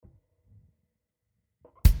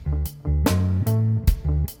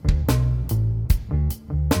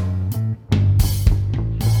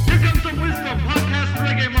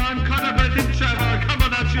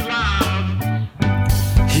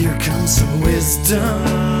wisdom,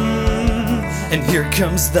 and here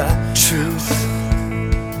comes the truth,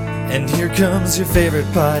 and here comes your favorite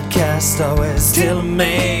podcast, always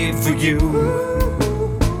tailor-made for you.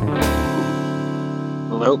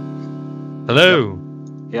 Hello.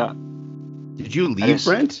 Yeah. Did you leave,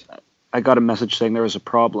 Brent? I got a message saying there was a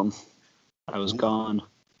problem. I was gone.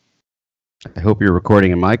 I hope you're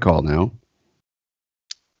recording in my call now.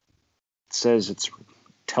 It says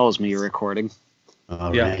tells me you're recording.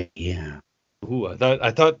 All Yeah. right, yeah. Ooh,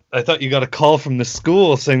 I thought you got a call from the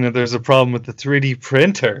school saying that there's a problem with the 3D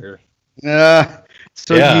printer.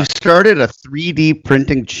 So Yeah. you started a 3D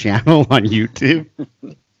printing channel on YouTube?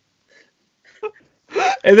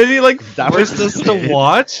 And then he That forced was us to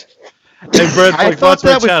watch. And Brent's I like, thought "What's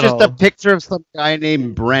our that was channel?" just a picture of some guy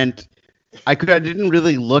named Brent. I didn't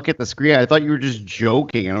really look at the screen. I thought you were just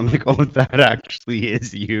joking, and I'm like, "Oh, that actually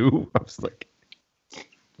is you." I was like,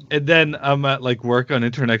 And then I'm at work on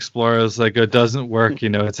Internet Explorer. I was like, it doesn't work.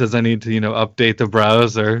 It says I need to update the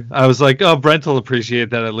browser. I was like, oh, Brent will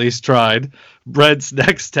appreciate that. At least tried. Brent's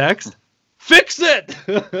next text: fix it.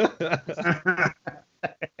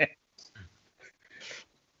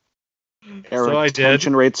 So I did.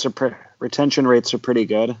 Retention rates are pretty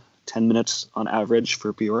good. 10 minutes on average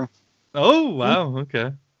for viewer. Oh wow,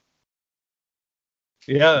 okay.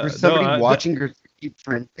 Yeah. "Was somebody watching your 3D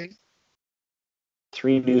printing?"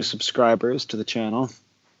 3 new subscribers to the channel.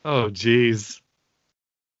 Oh jeez.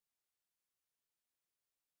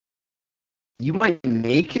 You might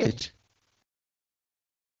make it.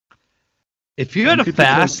 If you had You a could become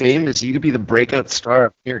fast, famous. You could be the breakout star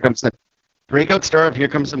of Here Comes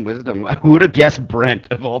Some Wisdom. Who would have guessed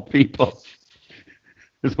Brent of all people?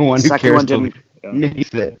 Is the one who Second cares one didn't. to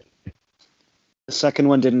makes it. The second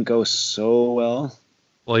one didn't go so well.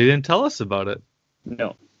 well, you didn't tell us about it.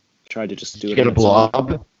 No, tried to just do You it. get a on its own.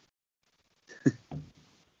 blob.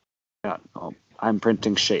 Yeah, no, I'm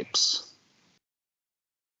printing shapes.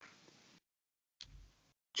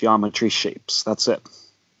 Geometry shapes. That's it.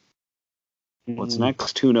 What's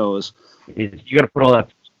next? Who knows? You got to put all that.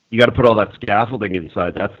 You got to put all that scaffolding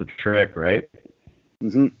inside. That's the trick, right?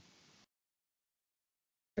 Mm-hmm.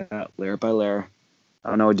 Yeah, layer by layer. I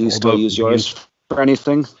don't know. Do you All still about use yours for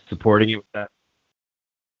anything? Supporting you with that.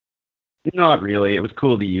 Not really. It was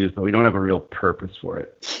cool to use, but we don't have a real purpose for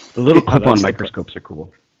it. The little Yeah, clip-on that's the microscopes are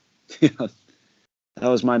cool. Yeah, that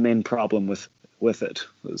was my main problem with it.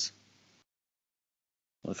 Was,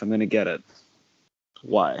 well, if I'm gonna get it,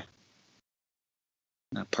 why?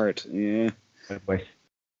 That part, yeah. That's why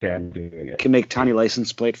I'm doing it. Can make tiny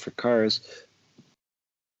license plate for cars.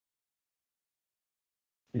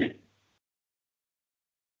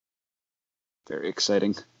 Very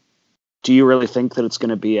exciting. Do you really think that it's going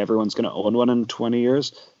to be everyone's going to own one in 20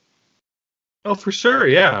 years? Oh, for sure,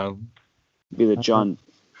 yeah. Be the John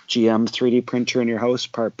GM 3D printer in your house,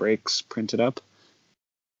 part breaks, printed up?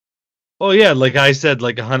 Oh yeah, like I said,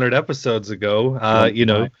 100 episodes ago,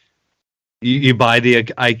 you buy the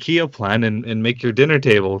IKEA plan and make your dinner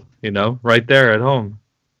table, right there at home,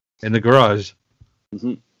 in the garage.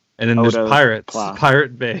 Mm-hmm. And then Out there's of Pirates, class.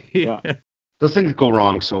 Pirate Bay. Yeah. Those things go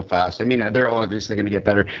wrong so fast. I mean, they're obviously going to get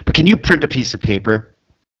better. But can you print a piece of paper?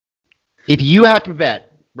 If you had to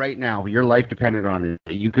bet right now, your life depended on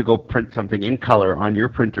it, you could go print something in color on your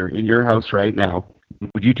printer in your house right now.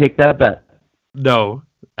 Would you take that bet? No,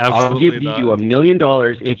 I'll absolutely give not. you $1 million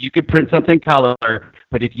if you could print something color.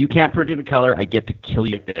 But if you can't print it in color, I get to kill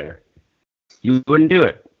you there. You wouldn't do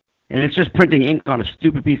it. And it's just printing ink on a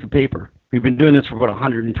stupid piece of paper. We've been doing this for about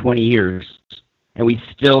 120 years, and we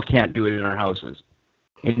still can't do it in our houses.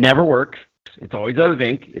 It never works. It's always out of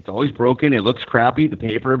ink. It's always broken. It looks crappy. The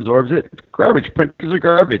paper absorbs it. It's garbage. Printers are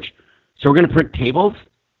garbage. So we're going to print tables?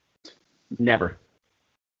 Never.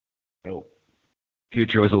 No.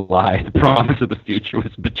 Future was a lie. The promise of the future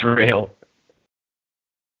was betrayal.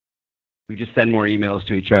 We just send more emails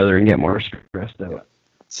to each other and get more stressed out.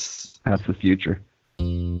 That's the future.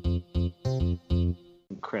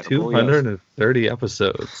 Incredible. 230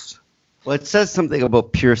 episodes. Well, it says something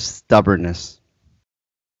about pure stubbornness.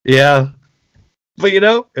 Yeah. But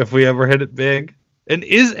if we ever hit it big, and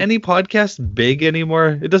is any podcast big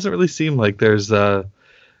anymore? It doesn't really seem like there's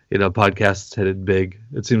podcasts headed big.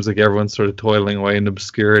 It seems like everyone's sort of toiling away in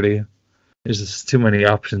obscurity. There's just too many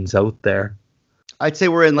options out there. I'd say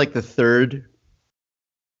we're in the third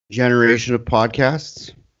generation of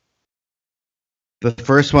podcasts. The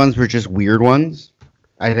first ones were just weird ones.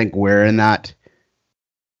 I think we're in that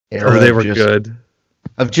era. Oh, they were good.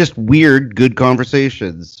 Of just weird, good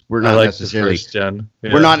conversations. We're not necessarily the first gen.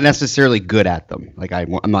 Yeah. We're not necessarily good at them.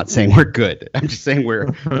 I'm not saying we're good. I'm just saying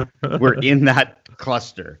we're in that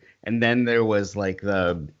cluster. And then there was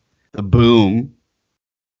the the boom.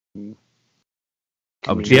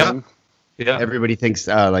 Comedian. Yeah. Everybody thinks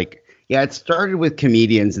it started with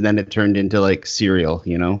comedians and then it turned into like Serial,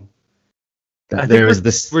 you know. I There think was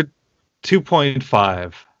this. We're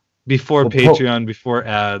 2.5 before Well, Patreon, before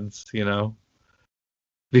ads, you know,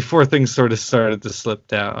 before things sort of started to slip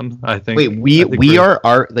down. I think. Wait, we we're-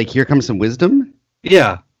 are like, here comes some wisdom.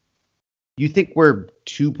 Yeah, You think we're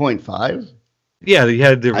 2.5? yeah. You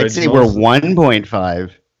had the originals I'd say we're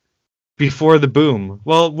 1.5. before the boom.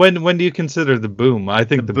 Well, when do you consider the boom? I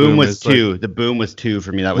think The boom was is like- 2. The boom was 2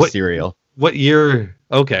 for me. That was What- Serial. what year?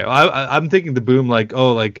 Okay, I'm thinking the boom, like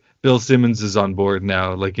Bill Simmons is on board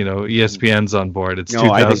now, like, you know, ESPN's on board. It's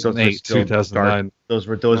No, I think those were 2008, still 2009. Those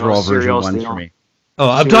were No, all version Serial's 1s the for only- me. Oh,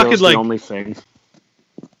 I'm Serial's talking the like only thing.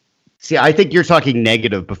 See, I think you're talking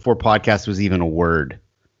negative before podcast was even a word.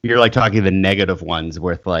 You're like talking the negative ones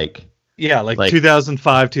with like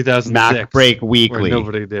 2005, 2006. Mac Break where Weekly.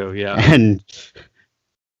 nobody knew. Yeah. And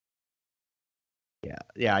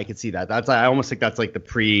yeah, I can see that. That's I almost think that's like the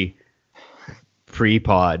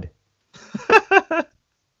pre-pod.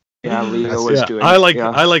 Yeah, Leo was Yeah, doing. I like yeah.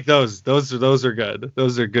 I like those. Those are good.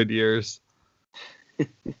 Those are good years.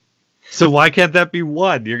 So why can't that be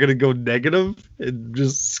 1? You're gonna go negative and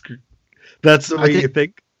just that's the way you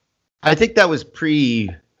think? I think that was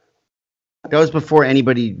that was before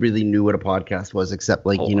anybody really knew what a podcast was, except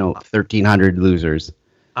like, 1,300 losers.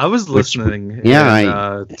 I was listening.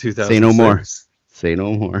 yeah, in, 2006. Say no more. Say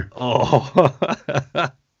no more. Oh.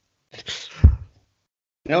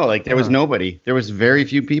 No, like there was nobody. There was very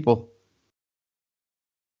few people.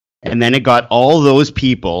 And then it got all those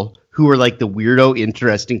people who were like the weirdo,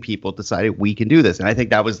 interesting people decided we can do this. And I think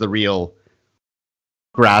that was the real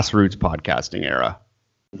grassroots podcasting era.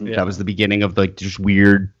 Yeah. That was the beginning of like just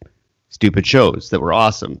weird, stupid shows that were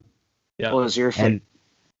awesome. Yeah. Well, is your And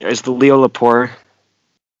is the Leo Laporte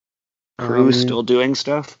crew Um, still doing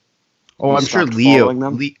stuff? oh, You I'm sure stopped following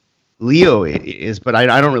them? Leo is, but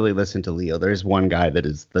I don't really listen to Leo. There's one guy that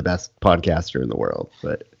is the best podcaster in the world,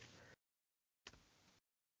 but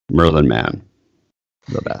Merlin Mann,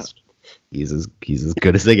 the best. He's as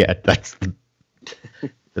good as they get. That's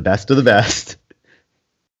the best of the best.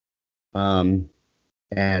 And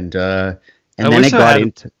then wish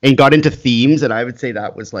it got into themes, and I would say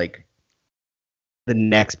that was like the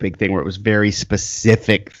next big thing where it was very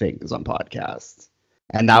specific things on podcasts,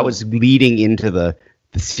 and that was leading into the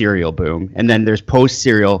Serial boom. And then there's post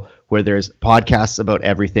Serial where there's podcasts about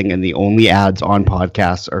everything, and the only ads on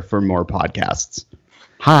podcasts are for more podcasts.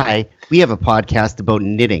 Hi, we have a podcast about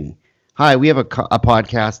knitting. Hi, we have a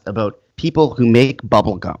podcast about people who make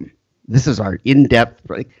bubble gum. This is our in-depth.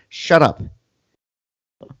 Like, shut up.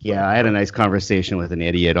 Yeah, I had a nice conversation with an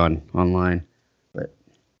idiot online, but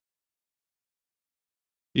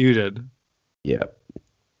You did. yeah,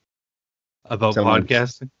 About Someone-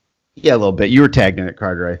 podcasting? yeah, a little bit. You were tagged in it,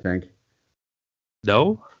 Carter, I think.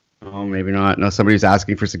 No? Oh, maybe not. No, somebody was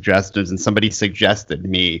asking for suggestions, and somebody suggested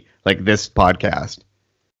me like this podcast,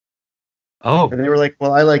 Oh. and they were like,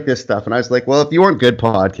 "Well, I like this stuff," and I was like, "Well, if you want good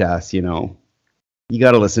podcasts, you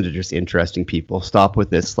got to listen to just interesting people. Stop with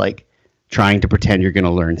this like trying to pretend you're going to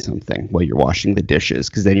learn something while you're washing the dishes,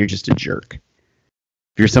 because then you're just a jerk.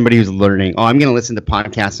 If you're somebody who's learning, I'm going to listen to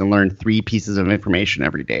podcasts and learn 3 pieces of information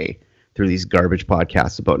every day through these garbage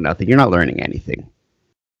podcasts about nothing, you're not learning anything.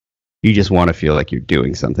 You just want to feel like you're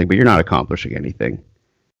doing something, but you're not accomplishing anything.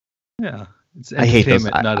 Yeah. It's I hate those.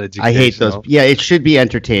 entertainment, not education. I hate those. Yeah, it should be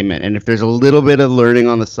entertainment, and if there's a little bit of learning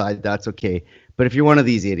on the side, that's okay. But if you're one of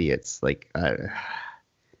these idiots, like,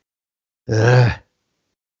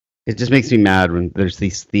 it just makes me mad when there's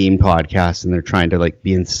these theme podcasts and they're trying to like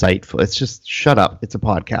be insightful. It's just shut up. It's a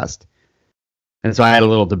podcast. And so I had a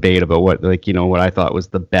little debate about what I thought was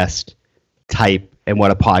the best type and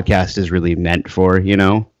what a podcast is really meant for.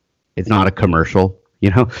 It's not a commercial.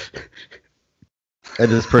 And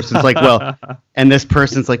this person's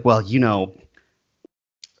like, well,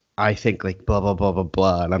 I think like blah, blah, blah, blah,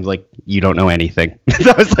 blah. And I'm like, you don't know anything.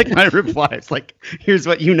 That was like my reply. It's like, here's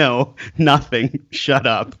what you know. Nothing. Shut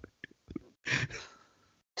up.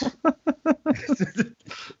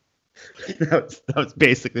 That was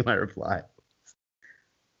basically my reply.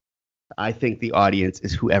 I think the audience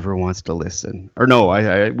is whoever wants to listen. Or no,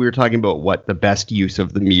 we were talking about what the best use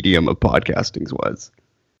of the medium of podcasting was.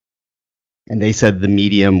 And they said the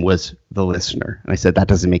medium was the listener. And I said, that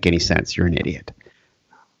doesn't make any sense. You're an idiot.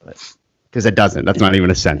 Because it doesn't. That's not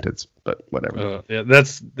even a sentence. But whatever. Yeah,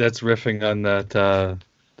 that's riffing on that.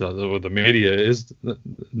 The media is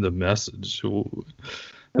the message.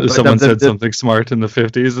 Someone the- said the- something smart in the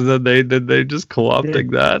 50s, and then they just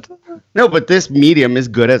co-opting that. No, but this medium is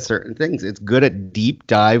good at certain things. It's good at deep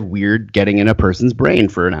dive, weird, getting in a person's brain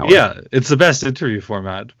for an hour. Yeah, it's the best interview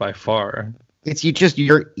format by far. It's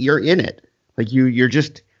you're in it. Like you're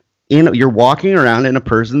just you're walking around in a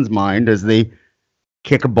person's mind as they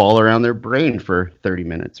kick a ball around their brain for 30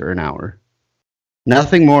 minutes or an hour.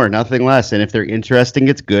 Nothing more, nothing less. And if they're interesting,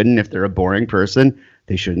 it's good. And if they're a boring person,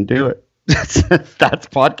 they shouldn't do it. That's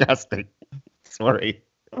podcasting. Sorry.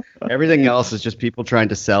 Everything else is just people trying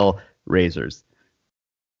to sell razors.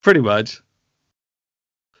 Pretty much.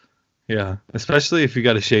 Yeah, especially if you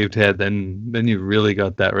got a shaved head, then you really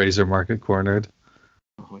got that razor market cornered.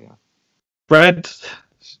 Oh yeah. Brad,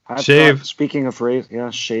 shave. Speaking of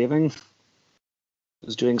shaving. I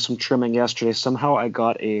was doing some trimming yesterday. Somehow I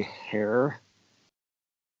got a hair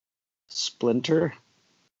splinter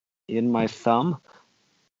in my thumb.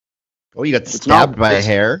 Oh, you got stabbed by a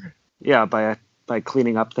hair? Yeah, by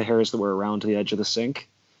cleaning up the hairs that were around the edge of the sink.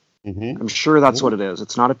 Mm-hmm. I'm sure that's what it is.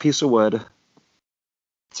 It's not a piece of wood.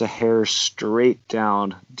 It's a hair straight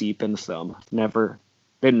down deep in the thumb.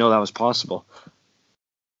 Didn't know that was possible.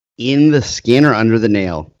 In the skin or under the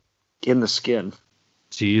nail? In the skin.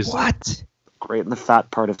 Jeez. What? Right in the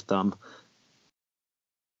fat part of the thumb.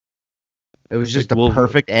 It was just Like a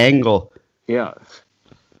perfect angle. Yeah.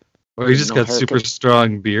 Or you just No got haircut. super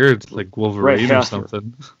strong beard, like Wolverine yeah. or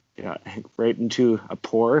something. Yeah, right into a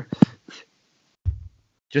pore.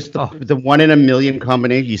 Just the 1 in a million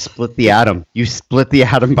combination. You split the atom. You split the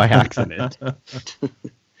atom by accident.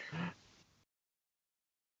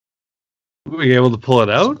 Were you able to pull it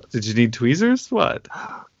out? Did you need tweezers? What?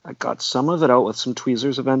 I got some of it out with some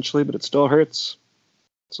tweezers eventually, but it still hurts.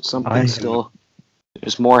 So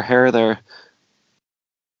there's more hair there.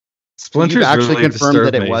 Splinters You've actually really confirmed disturb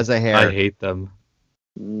that it me. was a hair. I hate them.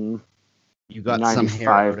 You got some hair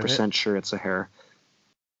out of it? 95% sure it's a hair.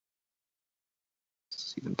 Is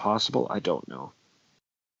this even possible? I don't know.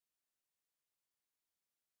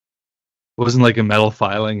 It wasn't like a metal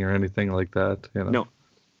filing or anything like that. You know? No.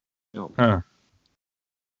 No. Huh.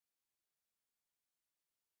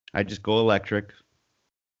 I just go electric.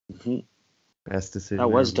 Mhm. Best decision. That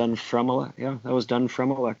was ever. done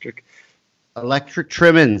from electric. Electric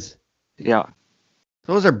trimmings. Yeah.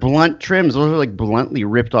 Those are blunt trims. Those are like bluntly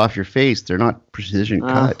ripped off your face. They're not precision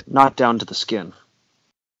cut. Not down to the skin.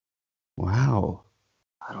 Wow.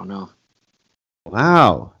 I don't know.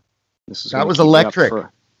 Wow. This is That gonna was keep me up electric.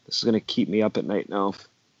 This is going to keep me up at night now.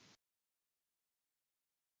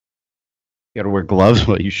 You gotta wear gloves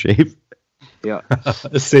while you shave. Yeah.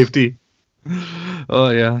 Safety. Oh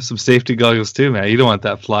yeah, some safety goggles too, man. You don't want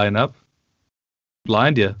that flying up.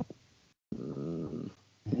 Blind you.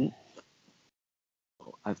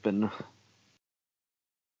 I'm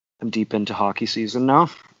deep into hockey season now.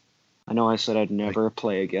 I know I said I'd never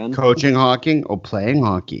play again. Coaching hockey? Oh, playing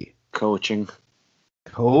hockey. Coaching.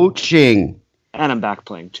 Coaching. And I'm back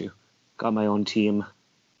playing too. Got my own team.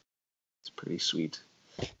 It's pretty sweet.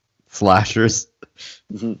 Slashers.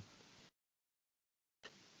 Mhm.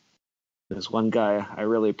 There's one guy I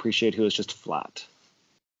really appreciate who is just flat.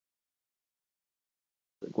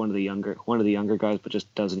 Like one of the younger guys, but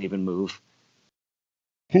just doesn't even move.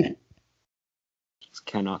 Just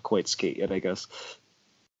cannot quite skate yet, I guess.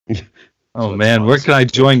 Oh So man, it's where awesome. can I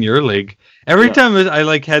join your league? Every Yeah. time I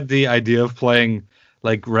like had the idea of playing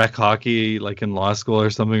like rec hockey, like in law school or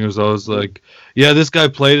something, it was always like, yeah, this guy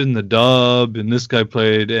played in the Dub and this guy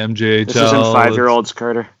played MJHL. This isn't 5-year-olds,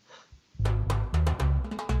 Carter.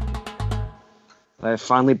 I have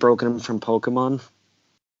finally broken him from Pokemon.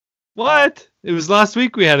 What? It was last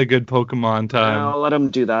week we had a good Pokemon time. I'll let him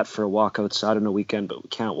do that for a walk outside on a weekend, but we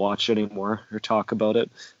can't watch anymore or talk about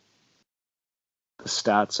it. The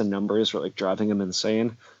stats and numbers were like driving him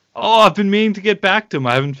insane. Oh, I've been meaning to get back to him.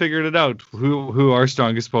 I haven't figured it out. Who our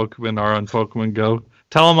strongest Pokemon are on Pokemon Go.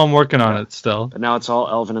 Tell him I'm working on it still. But now it's all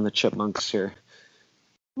Elvin and the Chipmunks here.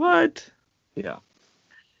 What? Yeah.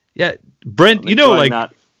 Yeah, Brent, I'm you know, enjoying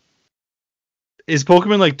like, that. is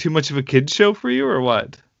Pokemon like too much of a kid's show for you or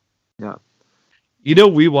what? Yeah. You know,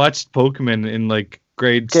 we watched Pokemon in like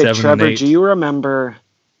grade Okay, 7 Trevor, and 8. do you remember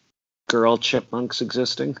girl chipmunks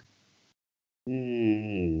existing?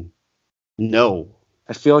 No.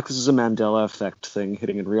 I feel like this is a Mandela effect thing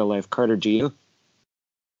hitting in real life. Carter, do you?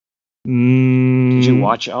 Did you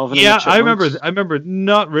watch Alvin and the Yeah, Chipmunks? I remember.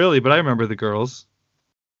 Not really, but I remember the girls.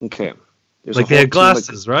 Okay. There's Like a they whole had team of-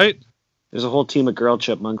 glasses, right? There's a whole team of girl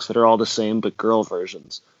chipmunks that are all the same, but girl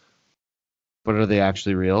versions. But are they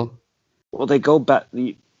actually real? Well, they go back.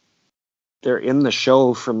 They're in the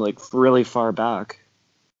show from like really far back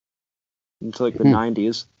into like the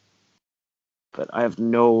 90s. but I have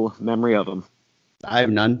no memory of them. I have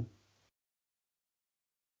none.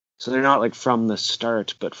 So they're not like from the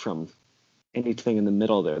start, but from anything in the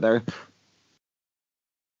middle there.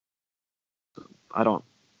 I don't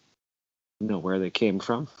know where they came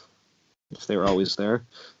from, if they were always there,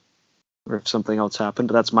 or if something else happened.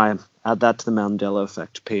 But that's add that to the Mandela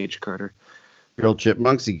effect page, Carter. Girl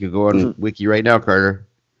Chipmunks, you could go on Wiki right now, Carter.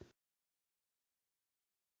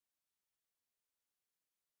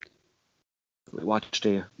 We watched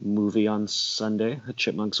a movie on Sunday, a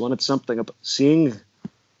Chipmunks one. It's something about seeing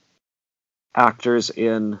actors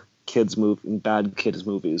in bad kids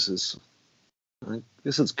movies is, I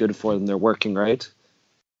guess it's good for them. They're working, right?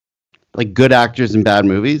 Like good actors in bad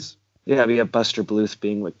movies? Yeah, we have Buster Bluth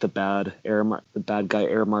being like the bad guy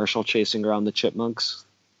air marshal chasing around the Chipmunks.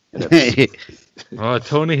 Oh,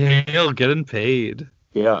 Tony Hale getting paid.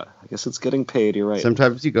 Yeah, I guess it's getting paid. You're right.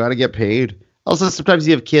 Sometimes you gotta get paid. Also, sometimes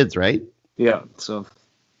you have kids, right? Yeah, so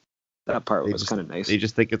that part was kind of nice. They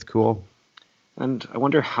just think it's cool. And I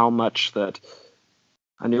wonder how much that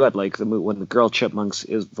I knew I'd like the movie when the girl Chipmunks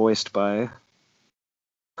is voiced by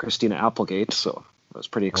Christina Applegate, so I was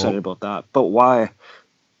pretty excited about that. But why?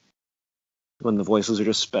 When the voices are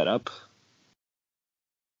just sped up.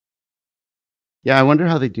 Yeah, I wonder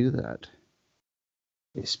how they do that.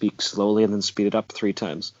 They speak slowly and then speed it up 3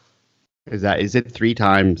 times. Is it 3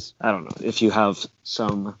 times? I don't know. If you have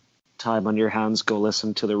some time on your hands, go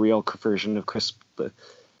listen to the real version of the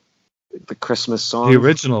Christmas song. The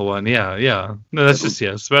original one, yeah. No, that's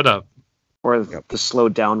just, sped up. Or the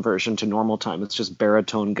slowed down version to normal time. It's just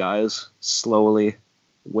baritone guys slowly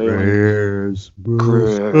wailing.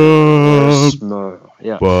 Christmas.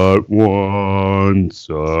 Yeah. But once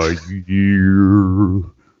a year,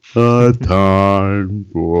 a time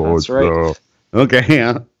for That's right. Okay,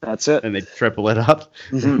 yeah. That's it. And they triple it up.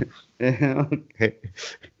 Okay.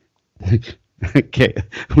 Okay.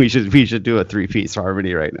 We should do a 3-piece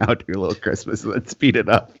harmony right now. Do a little Christmas and then speed it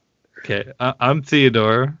up. Okay, I'm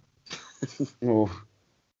Theodore. Oh,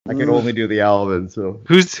 I can only do the Alvin. So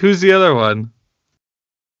who's the other one?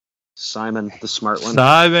 Simon, the smart one.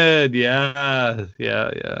 Simon, yeah.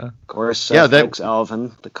 Of course, Seth likes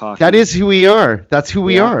Alvin, the cocky. That is who we are. That's who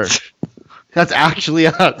we are. That's actually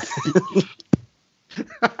us.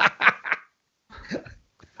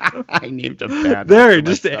 I named a band. There,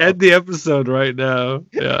 just to end the episode right now.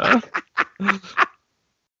 Yeah.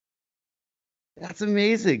 That's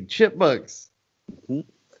amazing. Chipmunks.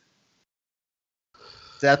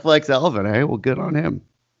 Seth likes Alvin, eh? Well, good on him.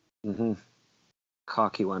 Mm-hmm.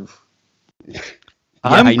 Cocky one.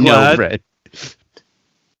 I know, Fred.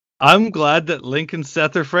 I'm glad that Link and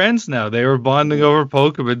Seth are friends now. They were bonding over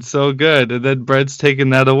Pokemon so good, and then Brett's taking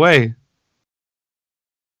that away.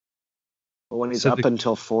 But when he's up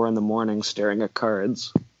until 4 a.m. staring at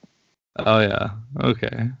cards. Oh, yeah.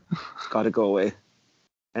 Okay. Gotta go away.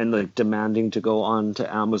 And like demanding to go on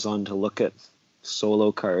to Amazon to look at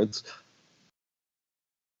solo cards.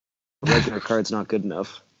 Regular cards not good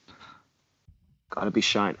enough. Gotta be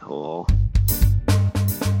shiny. Oh.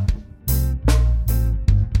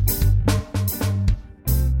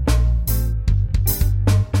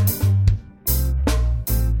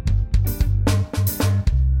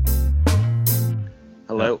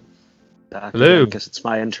 Hello. Back Hello. again, because it's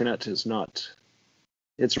my internet is not.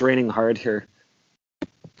 It's raining hard here.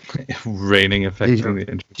 Raining affecting the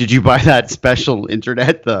internet. Did you buy that special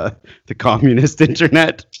internet, the communist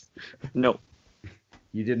internet? No.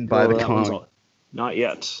 You didn't buy the con. Not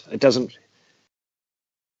yet. It doesn't.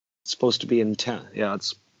 It's supposed to be in 10. Yeah,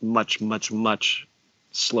 it's much, much, much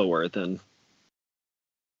slower than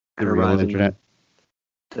The real internet.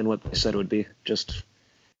 than what they said it would be. Just,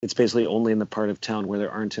 it's basically only in the part of town where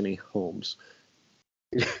there aren't any homes.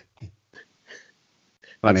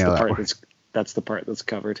 Funny how that works. That's the part that's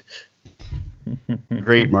covered.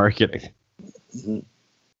 Great marketing. Mm-hmm.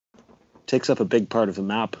 Takes up a big part of the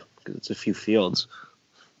map because it's a few fields.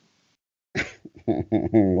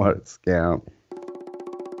 What a scam.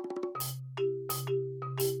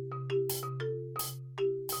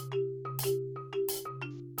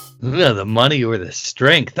 The money or the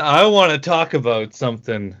strength. I want to talk about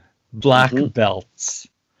something. Black belts.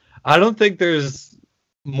 I don't think there's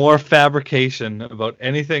more fabrication about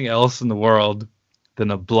anything else in the world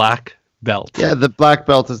than a black belt. Yeah, the black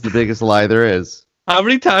belt is the biggest lie there is. How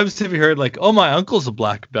many times have you heard like, "Oh, my uncle's a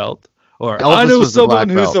black belt," or Elvis "I know was a someone black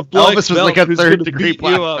who's belt. a black Elvis was belt like a who's gonna third-degree beat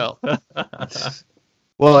black you up."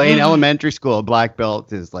 Well, in elementary school, a black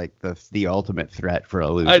belt is like the ultimate threat for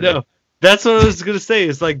a loser. I know. That's what I was gonna say.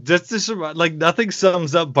 It's like just like nothing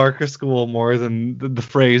sums up Barker School more than the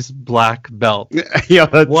phrase "black belt." Yeah,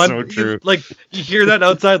 that's so true. Like you hear that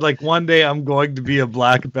outside. Like one day I'm going to be a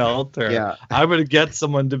black belt, or Yeah. I'm gonna get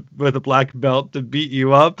someone with a black belt to beat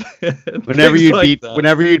you up. Whenever Things you'd like beat, that.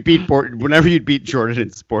 whenever you'd beat Jordan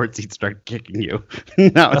in sports, he'd start kicking you.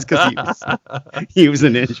 That was because he was a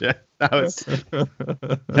ninja. That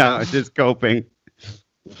was just coping.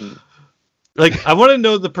 Like I want to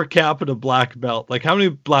know the per capita black belt. Like how many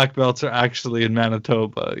black belts are actually in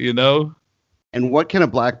Manitoba? You know, And what can a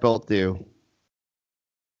black belt do?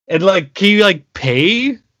 and like can you like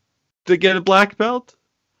pay to get a black belt?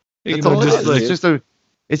 You That's know, all it just is. like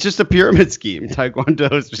It's just a pyramid scheme.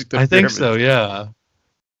 Taekwondo is just a I think pyramid so. scheme. Yeah.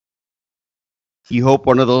 You hope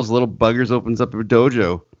one of those little buggers opens up a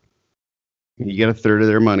dojo. And you get a third of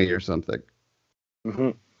their money or something.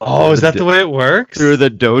 Mhm. Oh, is that the way it works? Through the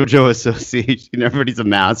dojo association. Everybody's a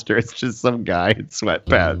master. It's just some guy in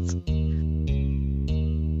sweatpants.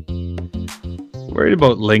 Worried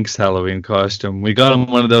about Link's Halloween costume. We got him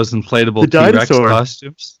one of those inflatable The T-Rex dinosaur.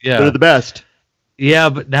 costumes. Yeah. They're the best. Yeah,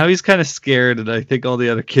 but now he's kind of scared, and I think all the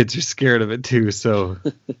other kids are scared of it too, so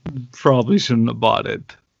probably shouldn't have bought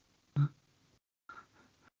it.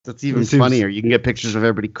 That's even It seems- funnier. You can get pictures of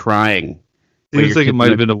everybody crying. While Seems your like it kid's might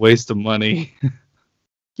in have been a waste of money.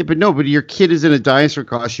 Yeah, but no, but your kid is in a dinosaur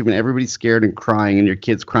costume and everybody's scared and crying and your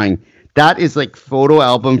kid's crying. That is like photo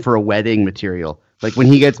album for a wedding material. Like when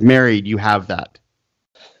he gets married, you have that.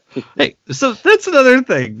 Hey, so that's another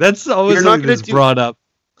thing. That's always You're not something gonna that's do- brought up.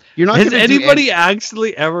 You're not Has gonna do anybody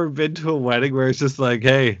actually ever been to a wedding where it's just like,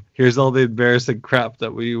 hey, here's all the embarrassing crap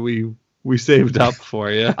that we saved up for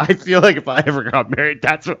you? I feel like if I ever got married,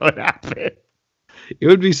 that's what would happen. It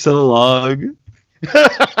would be so long.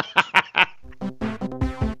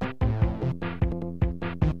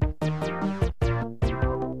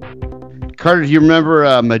 Carter, do you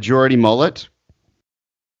remember Majority Mullet?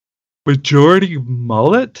 Majority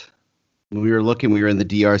mullet? When we were in the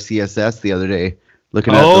DRCSS the other day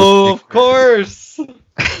looking at Oh, those of course.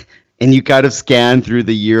 and you kind of scan through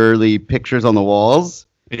the yearly pictures on the walls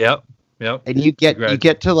Yep. and you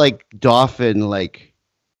get to like Dauphin like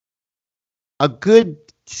a good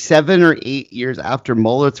 7 or 8 years after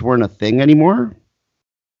mullets weren't a thing anymore.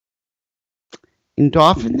 In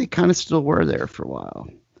Dauphin, they kind of still were there for a while.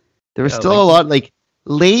 There was Yeah, still like- a lot, like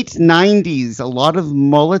late 90s, a lot of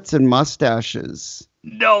mullets and mustaches.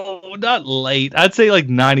 No, not late. I'd say like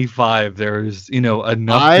 95. There's,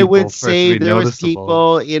 enough. I people for it would to say be there was noticeable.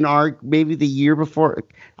 people in our, maybe the year before.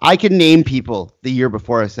 I can name people the year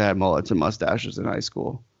before us that had mullets and mustaches in high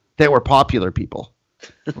school. They were popular people.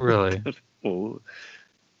 Really? Oh,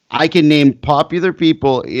 I can name popular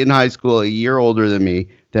people in high school a year older than me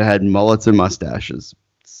that had mullets and mustaches.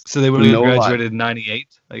 So they would have No lie. graduated in 98,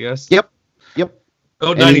 I guess? Yep.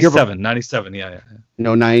 Oh, And the year 97. 97, yeah.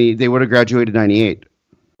 No, 90. They would have graduated 98.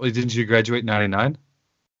 Wait, didn't you graduate in 99?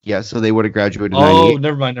 Yeah, so they would have graduated Oh, 98.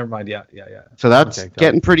 never mind. Yeah. So that's Okay, got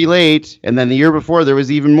getting pretty late. And then the year before, there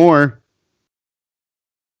was even more.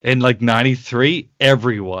 In like 93,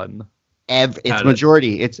 everyone. It's Had it.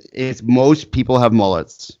 majority. It's most people have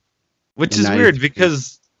mullets. Which In is weird 93.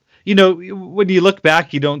 because, when you look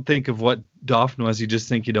back, you don't think of what Dauphin was. You just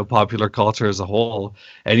think, popular culture as a whole.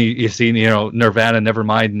 And you see, Nirvana,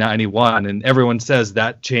 Nevermind, 91. And everyone says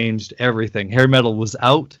that changed everything. Hair metal was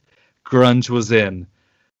out. Grunge was in.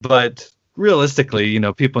 But realistically,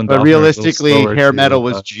 people in But Dauphin are a little realistically, slower hair to, metal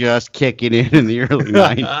was just kicking in the early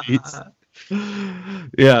 90s.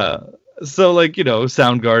 Yeah. So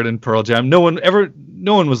Soundgarden, Pearl Jam, no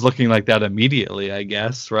one was looking like that immediately, I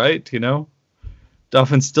guess, right?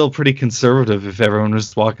 Dauphin's still pretty conservative if everyone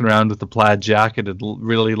was walking around with a plaid jacket and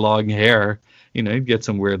really long hair. You'd get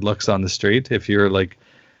some weird looks on the street if you're like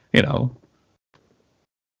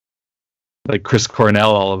Chris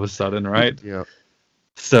Cornell all of a sudden, right? Yeah.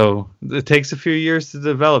 So it takes a few years to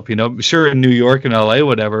develop, Sure, in New York and LA,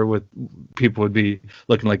 whatever, with people would be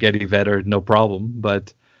looking like Eddie Vedder, no problem.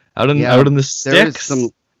 But out in the There is sticks, some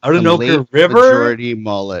out in Oka late River, majority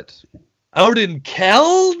mullet. out in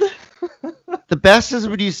Keld. The best is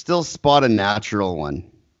when you still spot a natural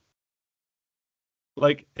one.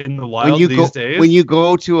 Like in the wild days. When you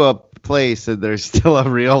go to a place and there's still a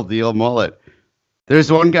real deal mullet.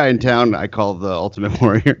 There's one guy in town I call the Ultimate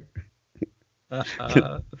Warrior.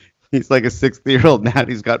 He's like a 60-year-old man.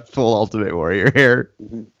 He's got full Ultimate Warrior hair.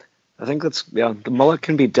 I think the mullet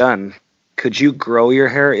can be done. Could you grow your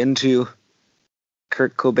hair into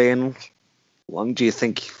Kurt Cobain long? Do you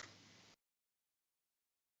think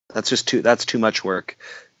that's too much work?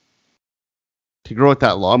 To grow it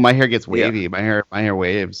that long, my hair gets wavy. My hair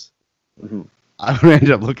waves. Mhm. I would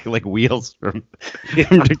end up looking like Wheels from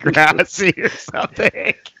Degrassi or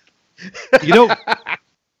something. You know,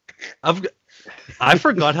 I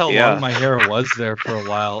forgot how Yeah. long my hair was there for a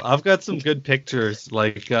while. I've got some good pictures,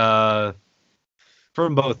 like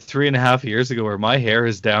from about 3.5 years ago, where my hair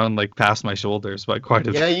is down like past my shoulders by quite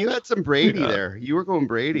a Yeah, you had some Brady Yeah. there. You were going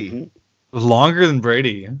Brady. Mhm. longer than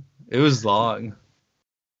Brady. It was long.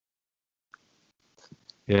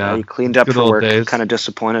 Yeah, You cleaned up good for old work. days. Kind of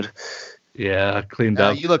disappointed. yeah, cleaned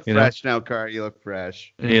up. You look know? fresh now, Car. You look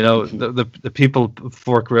fresh. You know, the people of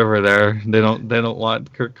Fork River there, they don't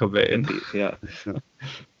want Kurt Cobain. Yeah.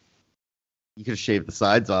 You could have shaved the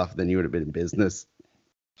sides off, then you would have been in business.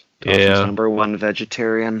 Dolphins Yeah. #1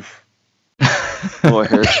 vegetarian. Oh, I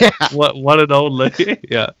heard. What an old lady.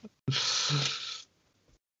 Yeah.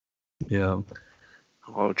 Yeah.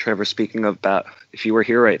 Oh, Trevor, speaking of bat, if you were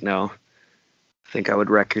here right now, I think I would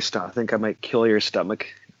wreck your stomach. I think I might kill your stomach.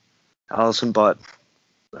 Allison bought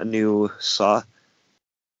a new sauce.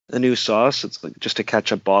 It's like just a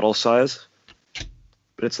ketchup bottle size.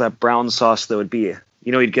 But it's that brown sauce that would be,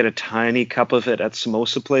 you'd get a tiny cup of it at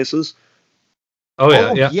samosa places. Oh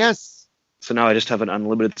yeah. Yes. So now I just have an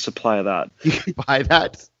unlimited supply of that. You can buy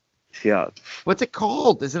that. Yeah. What's it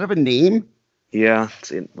called? Does it have a name? Yeah.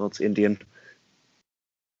 It's Indian.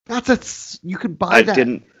 You could buy I that.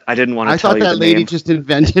 didn't want to I tell thought you that the lady name. just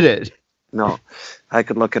invented it. No. I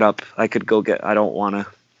could look it up. I could go get, I don't want to.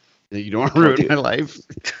 You don't want to ruin my life.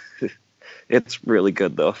 It's really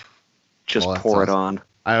good though. Just Oh, that's pour it awesome. on.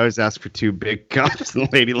 I always ask for 2 big cups, and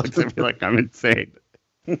the lady looks at me like I'm insane.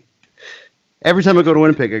 Every time I go to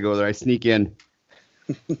Winnipeg, I go there. I sneak in.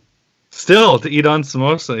 Still to eat on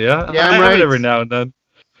samosa, yeah? Yeah, I have right. it every now and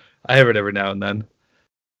then.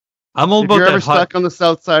 I'm all If about you're that ever hot. stuck on the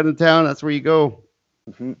south side of town, that's where you go.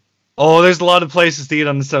 Mhm. Oh, there's a lot of places to eat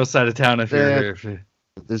on the south side of town if Yeah. you're here.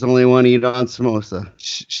 There's only one eat on samosa.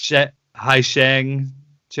 Haisheng,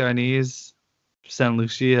 Chinese, San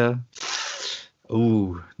Lucia.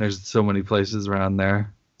 Ooh, there's so many places around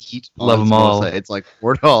there. Eat Love on 'em all. samosa. It's like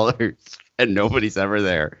 $4, and nobody's ever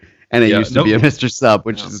there. And it Yeah, used to be a Mr. Sub,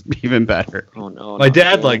 which is even better. Oh no. My not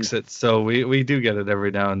dad again. likes it, so we do get it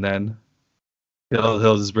every now and then.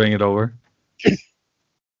 He'll just bring it over.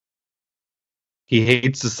 He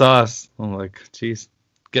hates the sauce. I'm like, geez,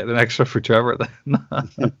 get an extra for Trevor then.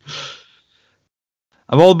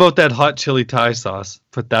 I'm all about that hot chili Thai sauce.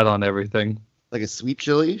 Put that on everything. Like a sweet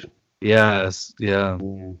chili. Yes, yeah.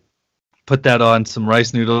 Mm. Put that on some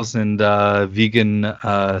rice noodles and vegan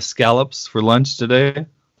scallops for lunch today.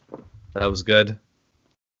 That was good.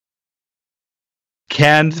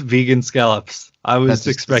 Canned vegan scallops. I was That's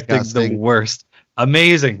just expecting the disgusting. worst.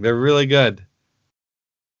 Amazing. They're really good.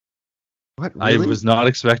 What? I Really? was not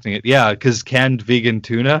expecting it. Yeah, because canned vegan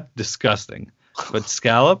tuna, disgusting. But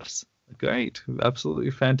scallops, great.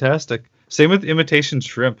 Absolutely fantastic. Same with imitation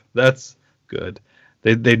shrimp. That's good.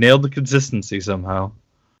 They nailed the consistency somehow.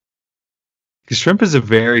 Because shrimp is a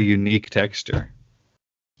very unique texture.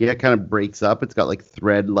 Yeah, it kind of breaks up. It's got like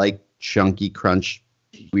thread-like, chunky crunch.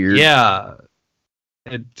 Weird. Yeah.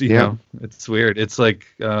 You Yeah. know, it's weird. It's like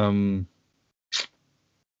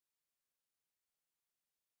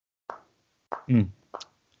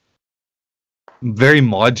very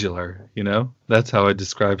modular, you know? That's how I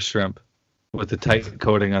describe shrimp. With a tight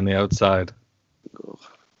coating on the outside.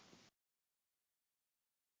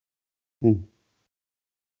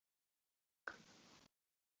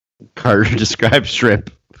 Carter describes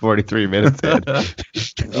shrimp 43 minutes in.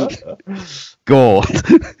 Gold.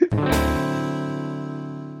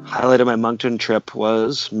 Highlight of my Moncton trip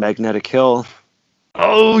was Magnetic Hill.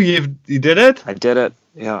 Oh, you did it? I did it.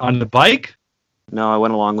 Yeah. On the bike? No, I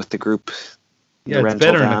went along with the group. Yeah, The it's rental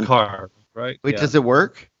better in van. a car, right? Wait, Yeah. does it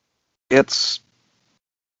work? It's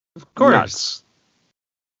Of course. nuts.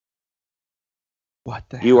 What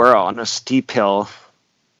the You are on a steep hill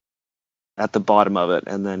at the bottom of it,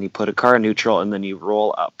 and then you put a car in neutral, and then you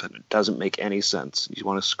roll up, and it doesn't make any sense. You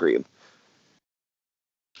want to scream.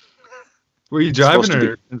 Were you supposed driving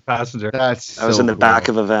to or in passenger? That's I was so in the cool. back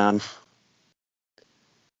of a van.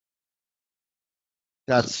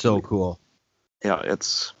 That's so cool. Yeah,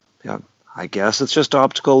 I guess it's just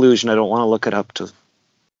optical illusion. I don't want to look it up to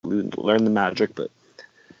learn the magic, but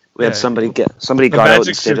we had Yeah, somebody the got out and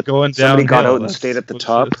magic stayed ship at going somebody got downhill. out and That's stayed at the what it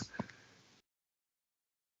top. is.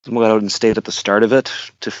 Someone got out and stayed at the start of it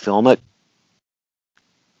to film it.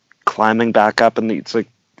 Climbing back up, and it's like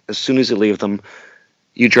as soon as you leave them,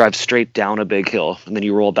 you drive straight down a big hill, and then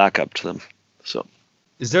you roll back up to them. So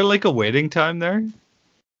Is there like a waiting time there?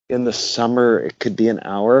 in the summer, it could be an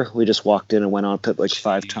hour. We just walked in and went on it like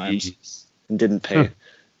 5 times Jeez. and didn't pay.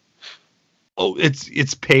 Oh,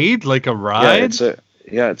 it's paid like a Yeah, ride.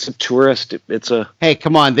 it's a tourist. It's a Hey,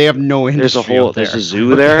 come on, they have no industry. there's a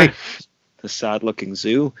zoo there. The sad looking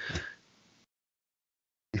zoo.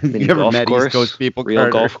 You Mini ever golf met course, East Coast people? real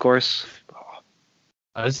Carter? golf course.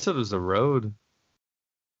 I just thought it was a road.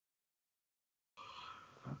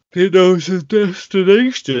 He knows his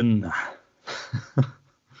destination.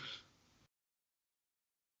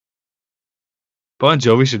 Bon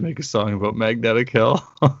Jovi should make a song about Magnetic Hill.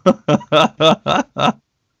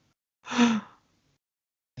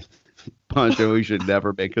 Bon Jovi should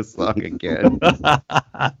never make a song again.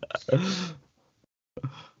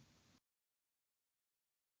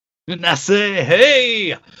 And I say,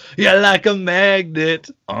 hey, you're like a magnet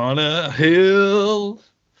on a hill.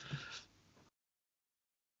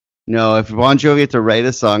 No, if Bon Jovi had to write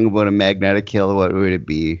a song about a magnetic hill, what would it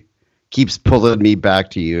be? Keeps pulling me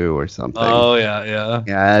back to you or something. Oh, yeah, yeah.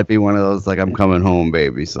 Yeah, that'd be one of those like "I'm Coming Home,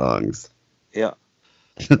 Baby" songs. Yeah.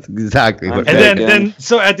 That's exactly what. And Okay, then,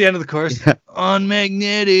 so at the end of the chorus, on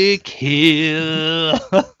Magnetic Hill.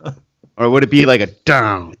 Or would it be like a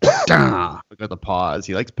down, down? Look at the pause.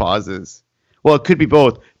 He likes pauses. Well, it could be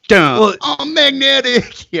both. Down. Well- Oh,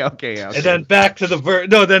 magnetic. Yeah. Okay. And then back to the verse.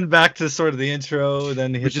 No, then back to sort of the intro.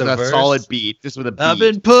 Then he hits which is the a verse. solid beat, just with a beat. I've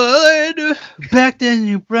been put back to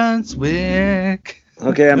New Brunswick.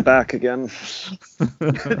 Okay, I'm back again.